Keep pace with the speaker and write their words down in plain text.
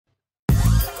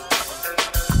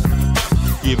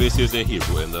Grievous is a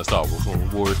hero in the Star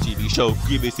Wars TV show.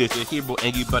 Grievous is a hero,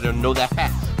 and you better know that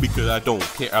fact, because I don't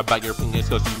care about your opinions,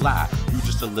 cause you lie. You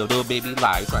just a little baby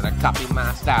lie, try to copy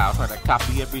my style, try to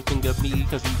copy everything of me,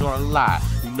 cause you don't lie.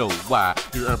 You know why?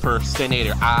 You're an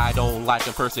impersonator. I don't like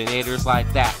impersonators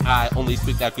like that. I only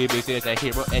speak that Grievous is a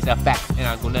hero, it's a fact, and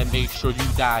I'm gonna make sure you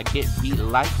die, get beat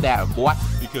like that, boy,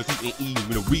 because you ain't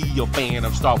even a real fan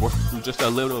of Star Wars. You're just a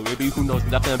little baby who knows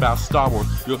nothing about Star Wars.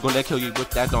 You're gonna kill you with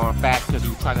that darn fact, cause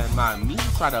you try to mind me,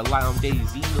 try to lie on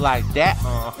Daisy like that.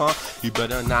 You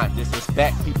better not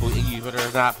disrespect people, and you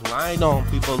better not lie on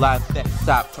people like that.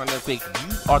 Stop trying to think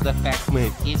you are the facts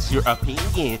when it's your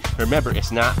opinion. Remember,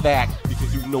 it's not fact,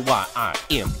 because you know why I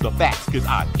am the facts, cause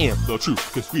I am the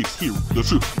truth, cause we've here the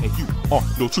truth, and you are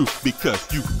no truth,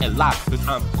 because you a lie, cause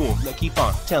I'm gonna keep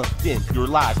on telling your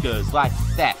lies, cause like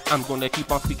that, I'm gonna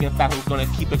keep on speaking facts, I'm gonna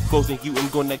keep exposing you, I'm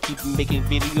gonna keep making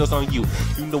videos on you.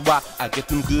 You know why I get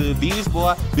them good views,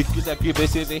 boy? Because that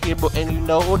Grievous is a hero, and you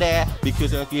know that.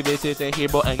 Because that Grievous is a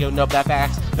hero, and you know that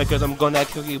facts. Because I'm gonna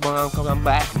kill you when I'm coming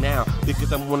back now.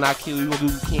 Because I'm gonna kill you when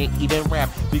you can't even rap.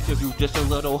 Because you just a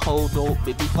little hoe, don't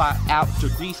baby fly out to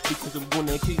Greece. Because I'm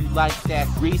gonna kill you like that,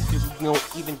 Greece. Because you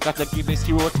don't even got the Grievous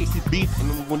hero tasty beef,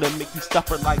 and I'm gonna make you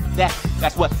suffer like that.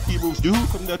 That's what heroes do,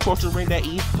 from the torturing that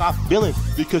Eve got villain.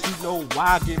 Because you know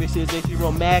why Grievous is a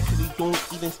hero, mad, cause he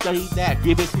don't even study that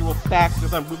Grievous hero facts.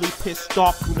 Cause I'm really pissed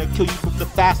off, gonna kill you with the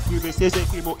facts. Grievous is a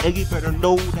hero, and you better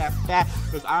know that fact,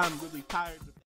 cause I'm really tired.